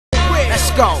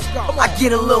go. I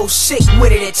get a little sick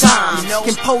with it at times,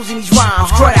 composing these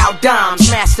rhymes, crud out dimes,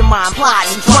 mastermind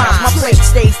plotting crimes. My plate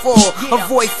stay full,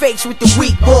 avoid fakes with the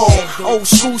weak bull. Old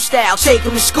school style, take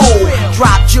them to school.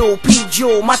 Drop jewel, peep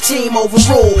jewel, my team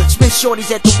overrule. Spin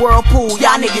shorties at the whirlpool,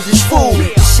 y'all niggas is fool.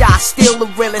 The shot still the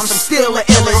realest, I'm still the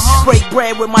illest. Break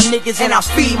bread with my niggas and I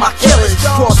feed my killers.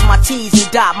 Cross my T's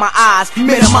and dot my I's,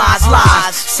 minimize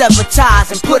lies, sever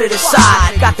ties and put it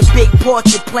aside. Got the big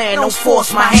portrait plan, don't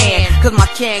force my hand, cause my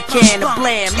can to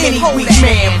blam any weak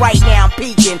man. Right now I'm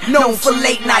peaking, known for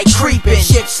late night creeping,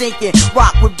 ship sinking,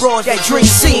 rock with bros that drink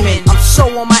semen. I'm so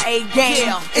on my A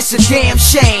game, it's a damn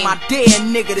shame. I dare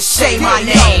nigga to say my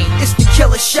name. It's the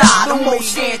Killa Sha, the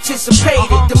most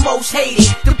anticipated, the most hated.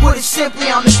 To put it simply,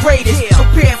 I'm the greatest.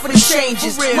 Prepare for the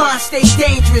changes, mine stays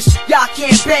dangerous. Y'all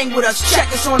can't bang with us,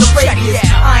 check us on the radius.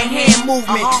 I ain't hand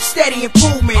movement, steady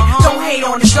improvement. Don't hate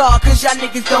on the dog, cause y'all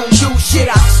niggas don't do shit.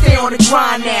 I stay on the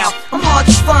grind now, I'm hard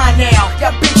to find now.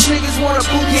 Y'all bitch niggas wanna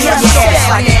boot me up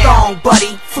like a thong,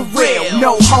 buddy. For real,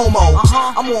 no homo.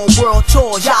 I'm on world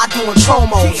tours, y'all doing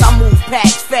promos. I move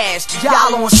packs fast,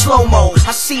 y'all on slow-mo.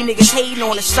 I see niggas hating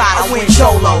on the side, I went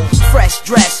dolo. Fresh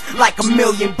dress, like $1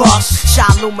 million bucks.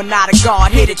 Shot Illuminati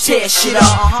guard, here to tear shit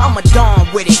up. I'm a dawn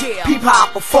with it, peep how I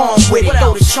perform with it.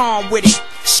 Throw the charm with it,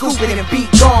 scoop it and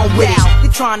beat gone with it. They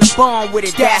trying to bond with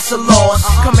it, that's a loss.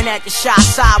 Coming at the shot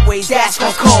sideways, that's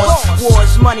gon' cause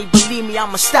war's money, believe me,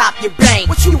 I'ma stop your bank.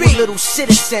 What you a little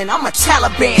citizen, I'm a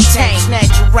Taliban tank.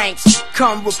 Snatch your ranks,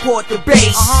 come report the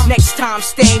base. Next time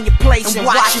stay in your place and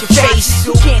watch your face.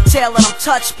 You can't tell that I'm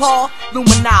touch Paul.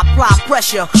 Illuminati apply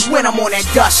pressure when I'm on that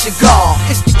dust cigar.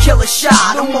 It's the Killa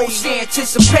Sha, the most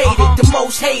anticipated, the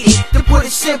most hated. To put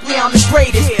it simply, I'm the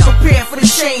greatest. Prepare for the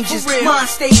changes, mine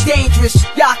stays dangerous.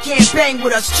 Y'all can't bang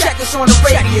with us, check us on the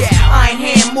radius. I ain't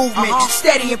hand movement,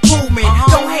 steady improvement.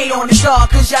 Don't hate on the dog,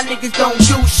 cause y'all niggas don't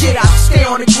do shit. I stay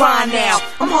on the grind now,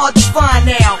 I'm hard to find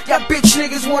now. Y'all bitch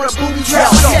niggas wanna booty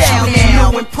trap down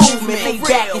now. New improvement, lay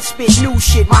back and spit new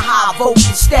shit. My high vocal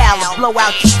style is blow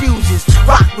out your fuses.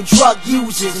 Rock with drug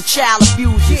users and child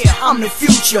abusers. I'm the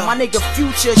future, my nigga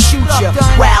future shoot ya.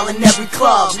 Wow in every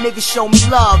club, niggas show me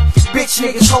love. Bitch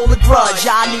niggas hold a grudge,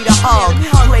 y'all need a hug.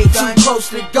 Play too close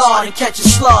to the guard and catch a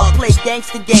slug. Play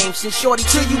gangster games and shorty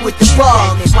to you with the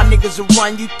bug. My niggas will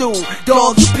run you through,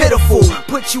 dog you pitiful.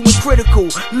 Put you in critical,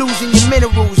 losing your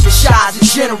minerals. The Sha's a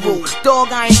general,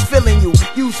 dog I ain't feeling you.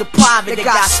 Use a private that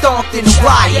got stomped in the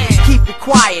riot. Keep it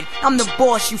quiet, I'm the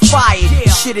boss you fired.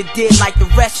 Shoulda did like the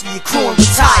rest of your crew and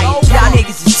retired. Y'all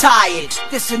niggas is tired,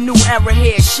 this a new era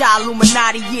here. Sha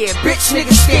Illuminati yeah, bitch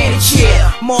niggas stand and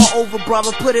cheer. Moreover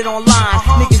brother, put it online.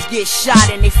 Niggas get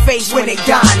shot in their face when they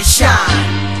dying to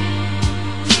shine.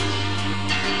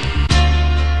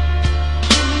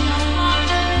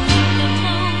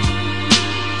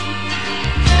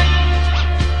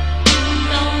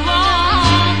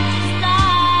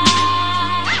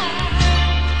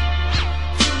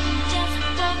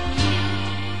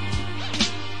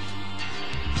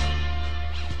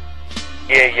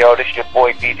 Yeah, yo, this your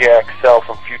boy DJ XL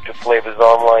from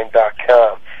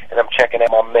FutureFlavorsOnline.com, and I'm checking out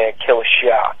my man Killa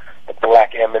Sha, the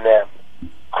Black Eminem.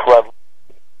 Crud